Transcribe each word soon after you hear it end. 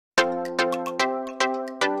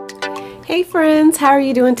Hey friends, how are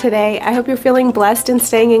you doing today? I hope you're feeling blessed and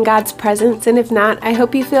staying in God's presence, and if not, I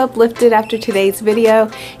hope you feel uplifted after today's video.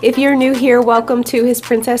 If you're new here, welcome to His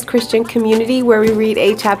Princess Christian community, where we read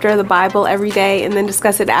a chapter of the Bible every day and then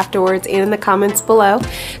discuss it afterwards and in the comments below.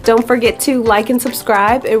 Don't forget to like and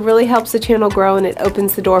subscribe. It really helps the channel grow and it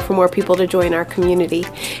opens the door for more people to join our community.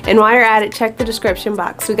 And while you're at it, check the description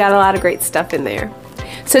box. We got a lot of great stuff in there.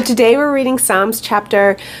 So today we're reading Psalms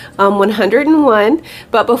chapter 101,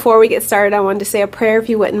 but before we get started, I wanted to say a prayer if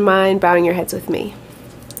you wouldn't mind bowing your heads with me.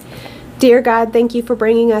 Dear God, thank you for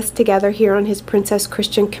bringing us together here on His Princess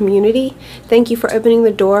Christian community. Thank you for opening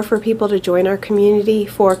the door for people to join our community,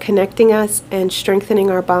 for connecting us and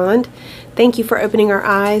strengthening our bond. Thank you for opening our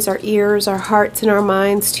eyes, our ears, our hearts, and our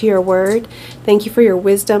minds to your word. Thank you for your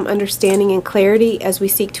wisdom, understanding, and clarity as we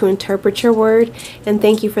seek to interpret your word. And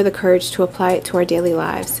thank you for the courage to apply it to our daily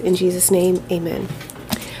lives. In Jesus' name, amen.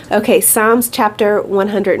 Okay, Psalms chapter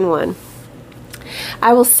 101.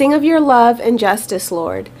 I will sing of your love and justice,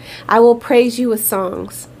 Lord. I will praise you with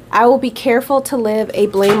songs. I will be careful to live a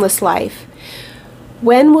blameless life.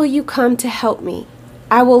 When will you come to help me?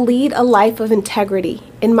 I will lead a life of integrity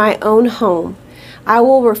in my own home. I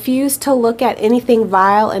will refuse to look at anything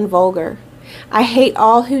vile and vulgar. I hate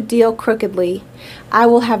all who deal crookedly. I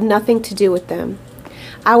will have nothing to do with them.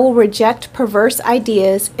 I will reject perverse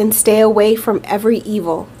ideas and stay away from every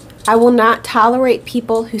evil. I will not tolerate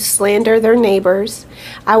people who slander their neighbors.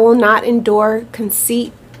 I will not endure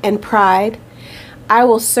conceit and pride. I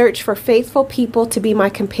will search for faithful people to be my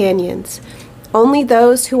companions. Only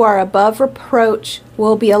those who are above reproach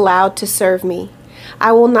will be allowed to serve me.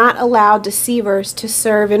 I will not allow deceivers to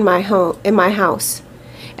serve in my house,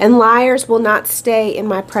 and liars will not stay in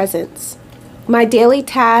my presence. My daily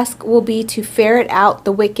task will be to ferret out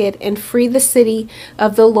the wicked and free the city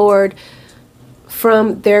of the Lord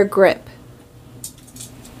from their grip.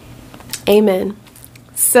 Amen.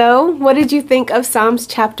 So, what did you think of Psalms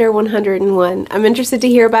chapter 101? I'm interested to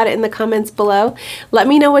hear about it in the comments below. Let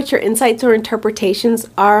me know what your insights or interpretations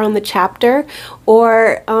are on the chapter,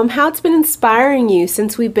 or how it's been inspiring you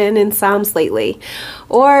since we've been in Psalms lately.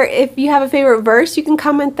 Or if you have a favorite verse, you can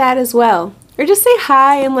comment that as well. Or just say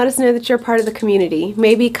hi and let us know that you're part of the community.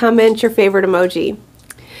 Maybe comment your favorite emoji.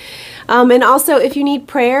 And also, if you need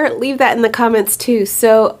prayer, leave that in the comments too,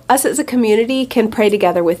 so us as a community can pray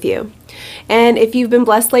together with you. And if you've been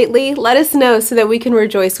blessed lately, let us know so that we can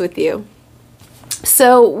rejoice with you.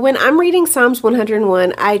 So when I'm reading Psalms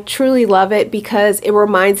 101, I truly love it because it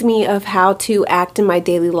reminds me of how to act in my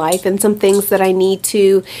daily life and some things that I need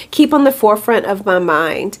to keep on the forefront of my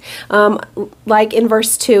mind. Like in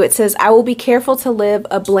verse 2, it says, I will be careful to live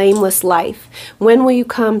a blameless life. When will you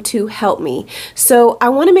come to help me? So I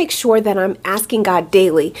want to make sure that I'm asking God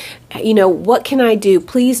daily, what can I do?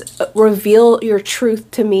 Please reveal your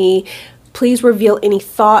truth to me. Please reveal any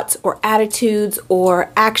thoughts or attitudes or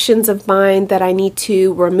actions of mine that I need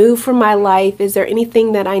to remove from my life. Is there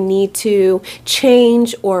anything that I need to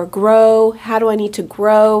change or grow? How do I need to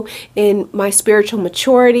grow in my spiritual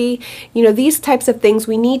maturity? These types of things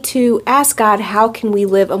we need to ask God, how can we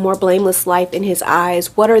live a more blameless life in His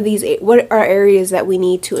eyes? What are areas that we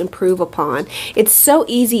need to improve upon? It's so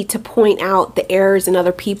easy to point out the errors in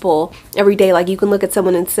other people every day. Like you can look at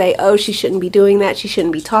someone and say, oh, she shouldn't be doing that. She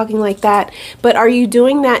shouldn't be talking like that. But are you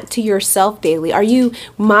doing that to yourself daily? Are you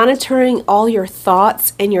monitoring all your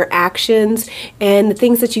thoughts and your actions and the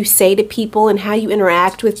things that you say to people and how you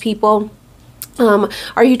interact with people?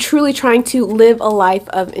 Are you truly trying to live a life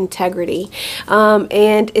of integrity?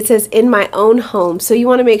 And it says in my own home. So you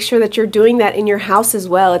want to make sure that you're doing that in your house as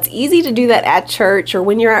well. It's easy to do that at church or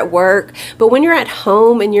when you're at work, but when you're at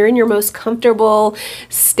home and you're in your most comfortable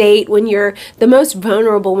state, when you're the most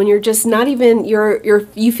vulnerable, when you're just not even,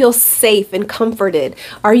 you feel safe and comforted,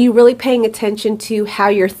 are you really paying attention to how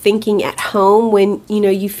you're thinking at home when,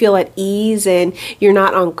 you feel at ease and you're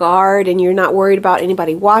not on guard and you're not worried about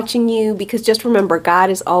anybody watching you? Because just remember, God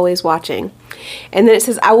is always watching. And then it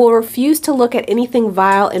says, I will refuse to look at anything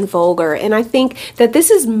vile and vulgar. And I think that this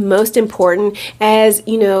is most important as,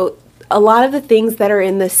 a lot of the things that are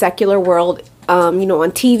in the secular world, on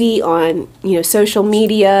TV, on, social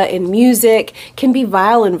media and music can be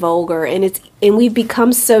vile and vulgar. And we've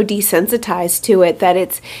become so desensitized to it that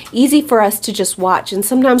it's easy for us to just watch. And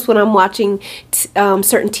sometimes when I'm watching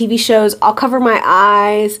certain TV shows, I'll cover my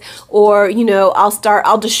eyes or,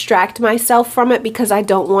 I'll distract myself from it because I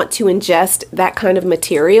don't want to ingest that kind of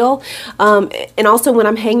material. And also when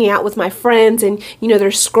I'm hanging out with my friends and,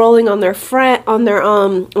 they're scrolling on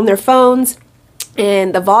their phones,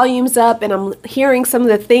 and the volume's up, and I'm hearing some of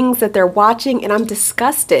the things that they're watching, and I'm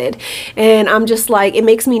disgusted, and I'm just like, it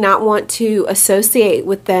makes me not want to associate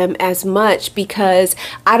with them as much because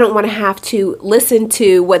I don't want to have to listen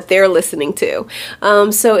to what they're listening to.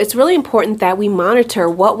 So it's really important that we monitor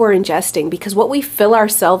what we're ingesting, because what we fill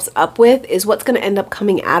ourselves up with is what's going to end up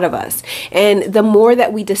coming out of us. And the more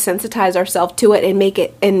that we desensitize ourselves to it and make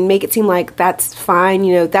it seem like that's fine,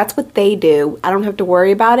 you know, that's what they do, I don't have to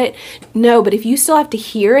worry about it. No, but if you still have to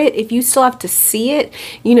hear it, if you still have to see it,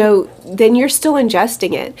 you know, then you're still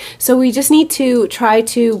ingesting it. So we just need to try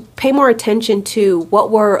to pay more attention to what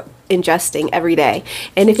we're ingesting every day.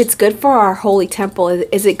 And if it's good for our holy temple,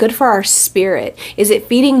 is it good for our spirit? Is it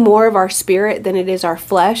feeding more of our spirit than it is our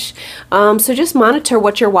flesh? So just monitor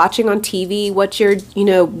what you're watching on TV,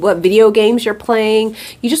 what video games you're playing.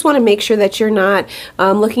 You just want to make sure that you're not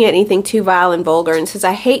looking at anything too vile and vulgar. And says,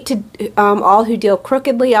 I hate to all who deal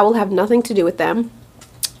crookedly, I will have nothing to do with them.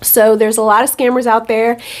 So there's a lot of scammers out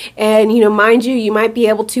there, and mind you, you might be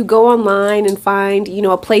able to go online and find a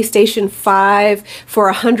PlayStation 5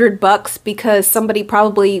 for $100 because somebody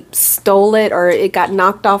probably stole it or it got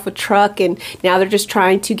knocked off a truck and now they're just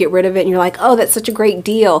trying to get rid of it, and you're like, oh, that's such a great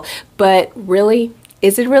deal. But really,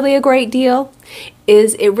 is it really a great deal?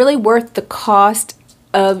 Is it really worth the cost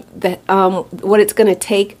of the what it's going to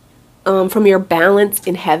take from your balance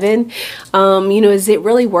in heaven? Is it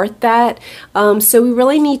really worth that? So we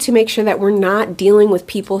really need to make sure that we're not dealing with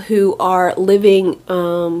people who are living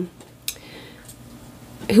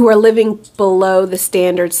below the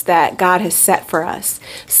standards that God has set for us.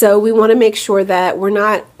 So we want to make sure that we're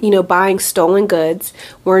not, buying stolen goods.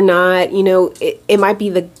 We're not, it might be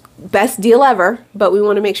the best deal ever, but we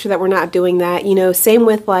want to make sure that we're not doing that. Same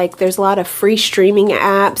with there's a lot of free streaming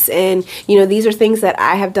apps, and these are things that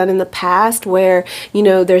I have done in the past where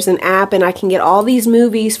there's an app and I can get all these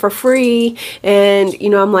movies for free, and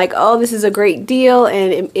I'm like, oh, this is a great deal,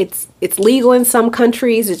 and it's legal in some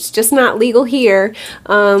countries, it's just not legal here.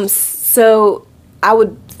 So I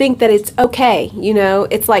would think that it's okay.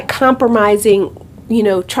 It's like compromising,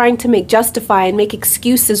 trying to justify and make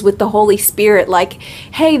excuses with the Holy Spirit, like,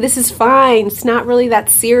 hey, this is fine, it's not really that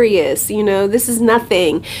serious, this is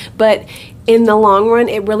nothing. But in the long run,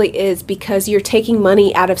 it really is, because you're taking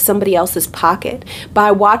money out of somebody else's pocket. By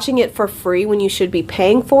watching it for free when you should be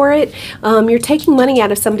paying for it, you're taking money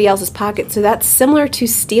out of somebody else's pocket. So that's similar to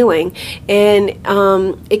stealing, and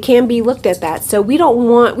it can be looked at that. So we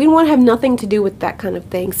want to have nothing to do with that kind of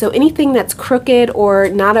thing. So anything that's crooked or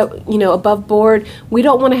not above board, we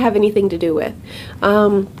don't want to have anything to do with.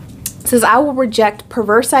 Says, I will reject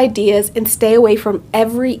perverse ideas and stay away from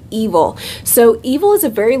every evil. So evil is a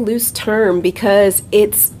very loose term because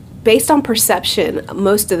it's based on perception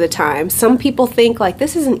most of the time. Some people think like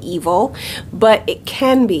this isn't evil, but it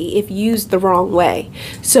can be if used the wrong way.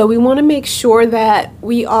 So we want to make sure that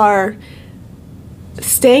we are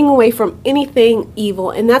staying away from anything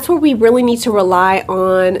evil, and that's where we really need to rely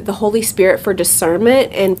on the Holy Spirit for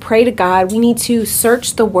discernment and pray to God. We need to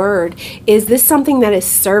search the Word. Is this something that is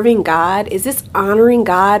serving God? Is this honoring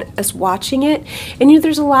God as watching it? And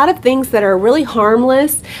there's a lot of things that are really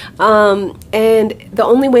harmless, and the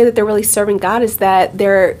only way that they're really serving God is that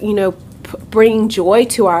they're bringing joy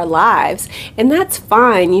to our lives, and that's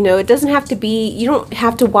fine. It doesn't have to be, you don't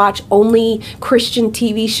have to watch only Christian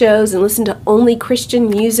TV shows and listen to only Christian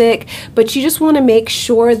music, but you just want to make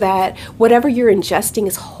sure that whatever you're ingesting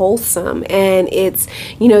is wholesome and it's,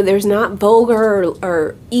 there's not vulgar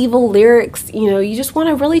or evil lyrics. You just want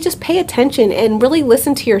to really just pay attention and really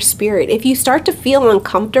listen to your spirit. If you start to feel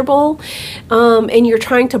uncomfortable, and you're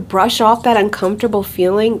trying to brush off that uncomfortable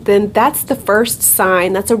feeling, then that's the first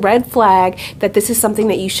sign. That's a red flag that this is something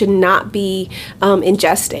that you should not be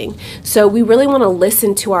ingesting. So we really want to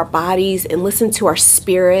listen to our bodies and listen to our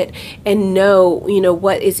spirit and know,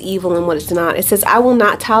 what is evil and what is not. It says, I will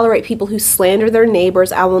not tolerate people who slander their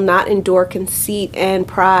neighbors. I will not endure conceit and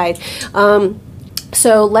pride.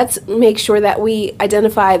 So let's make sure that we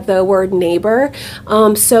identify the word neighbor.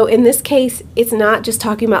 So in this case, it's not just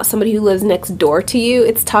talking about somebody who lives next door to you.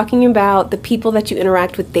 It's talking about the people that you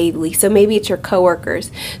interact with daily. So maybe it's your coworkers.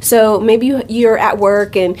 So maybe you're at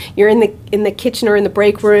work and you're in the kitchen or in the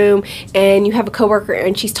break room, and you have a coworker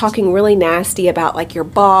and she's talking really nasty about like your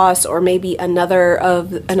boss or maybe another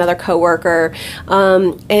coworker,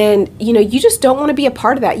 and you just don't want to be a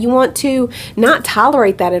part of that. You want to not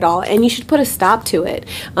tolerate that at all, and you should put a stop to it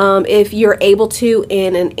if you're able to,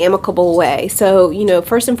 in an amicable way. So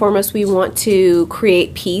first and foremost, we want to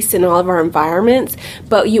create peace in all of our environments,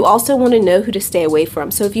 but you also want to know who to stay away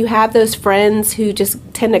from. So if you have those friends who just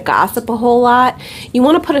tend to gossip a whole lot, you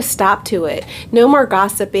want to put a stop to it. No more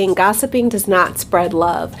gossiping. Gossiping does not spread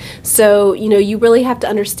love. So, you really have to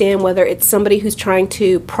understand whether it's somebody who's trying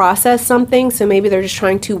to process something. So maybe they're just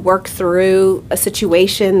trying to work through a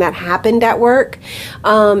situation that happened at work.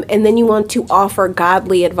 And then you want to offer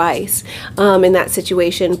godly advice in that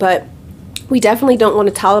situation. But we definitely don't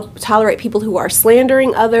want to tolerate people who are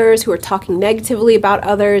slandering others, who are talking negatively about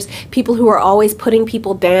others, people who are always putting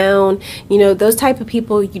people down. Those type of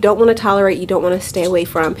people you don't want to tolerate, you don't want to stay away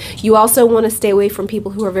from. You also want to stay away from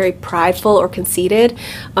people who are very prideful or conceited.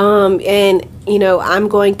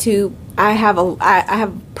 I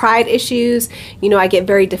have pride issues. I get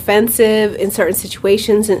very defensive in certain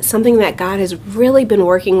situations, and it's something that God has really been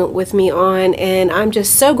working with me on, and I'm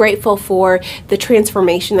just so grateful for the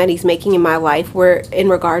transformation that He's making in my life where in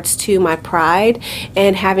regards to my pride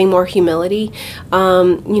and having more humility.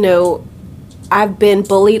 I've been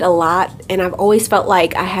bullied a lot, and I've always felt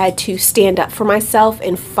like I had to stand up for myself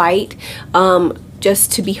and fight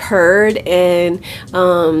just to be heard. And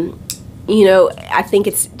I think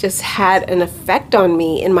it's just had an effect on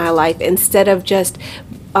me in my life, instead of just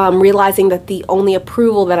realizing that the only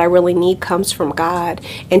approval that I really need comes from God,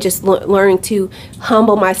 and just learning to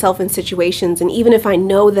humble myself in situations. And even if I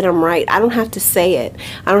know that I'm right, I don't have to say it.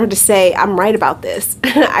 I don't have to say I'm right about this.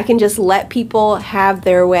 I can just let people have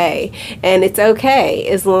their way, and it's okay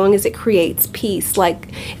as long as it creates peace. Like,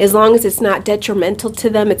 as long as it's not detrimental to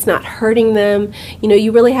them, it's not hurting them.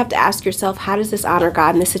 You really have to ask yourself, how does this honor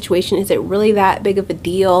God in this situation? Is it really that big of a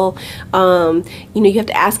deal? You have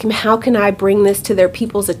to ask Him, how can I bring this to their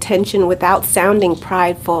people's attention without sounding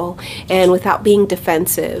prideful and without being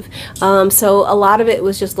defensive? So a lot of it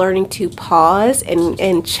was just learning to pause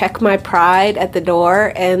and check my pride at the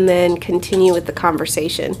door, and then continue with the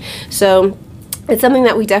conversation. So it's something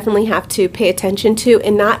that we definitely have to pay attention to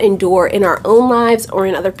and not endure in our own lives or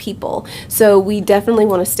in other people. So we definitely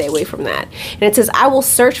want to stay away from that. And it says, I will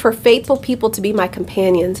search for faithful people to be my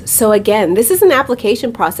companions. So again, this is an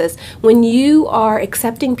application process. When you are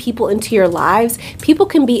accepting people into your lives, people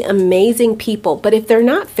can be amazing people, but if they're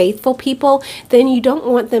not faithful people, then you don't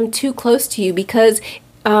want them too close to you, because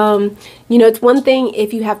it's one thing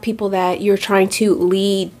if you have people that you're trying to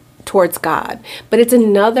lead towards God, but it's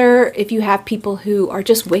another if you have people who are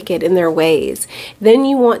just wicked in their ways. Then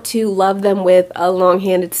you want to love them with a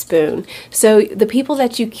long-handed spoon. So the people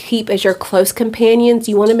that you keep as your close companions,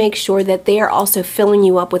 you want to make sure that they are also filling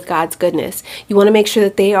you up with God's goodness. You want to make sure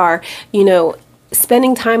that they are,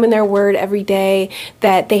 spending time in their word every day,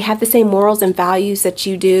 that they have the same morals and values that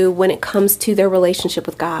you do when it comes to their relationship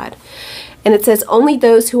with God. And it says, only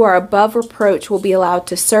those who are above reproach will be allowed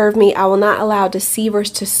to serve me. I will not allow deceivers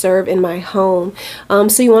to serve in my home.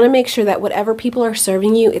 So you want to make sure that whatever people are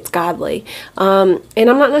serving you, it's godly. And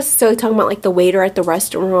I'm not necessarily talking about like the waiter at the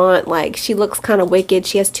restaurant. Like, she looks kind of wicked.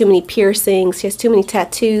 She has too many piercings. She has too many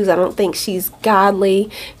tattoos. I don't think she's godly.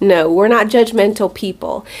 No, we're not judgmental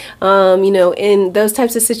people. In those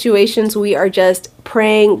types of situations, we are just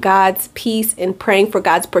praying God's peace and praying for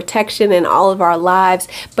God's protection in all of our lives.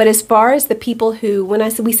 But as far as the people who,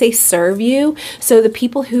 we say serve you, so the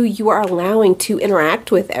people who you are allowing to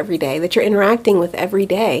interact with every day, that you're interacting with every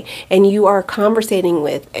day, and you are conversating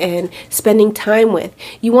with and spending time with,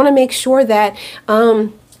 you want to make sure that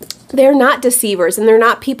they're not deceivers, and they're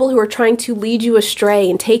not people who are trying to lead you astray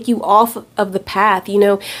and take you off of the path.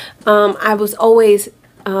 I was always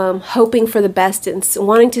hoping for the best and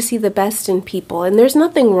wanting to see the best in people, and there's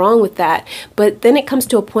nothing wrong with that. But then it comes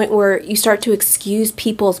to a point where you start to excuse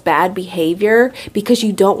people's bad behavior because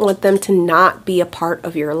you don't want them to not be a part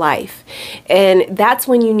of your life. And that's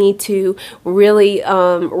when you need to really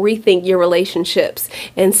rethink your relationships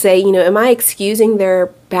and say, am I excusing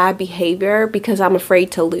their bad behavior because I'm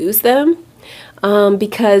afraid to lose them?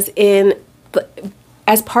 Because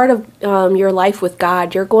as part of your life with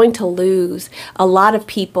God, you're going to lose a lot of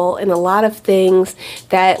people and a lot of things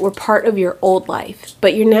that were part of your old life.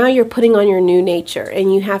 But you're putting on your new nature,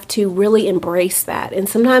 and you have to really embrace that. And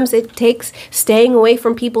sometimes it takes staying away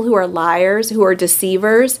from people who are liars, who are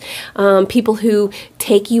deceivers, people who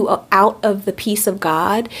take you out of the peace of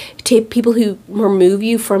God, people who remove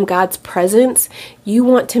you from God's presence. You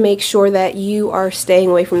want to make sure that you are staying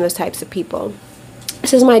away from those types of people. It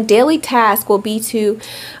says, my daily task will be to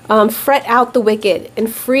fret out the wicked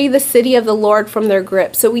and free the city of the Lord from their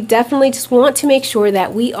grip. So we definitely just want to make sure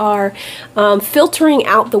that we are filtering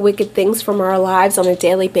out the wicked things from our lives on a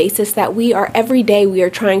daily basis, that every day we are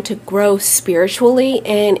trying to grow spiritually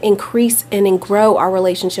and increase and grow our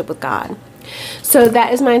relationship with God. So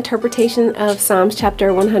that is my interpretation of Psalms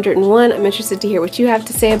chapter 101. I'm interested to hear what you have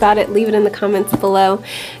to say about it. Leave it in the comments below.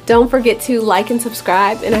 Don't forget to like and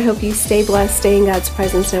subscribe, and I hope you stay blessed, stay in God's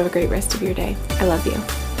presence, and have a great rest of your day. I love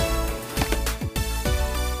you.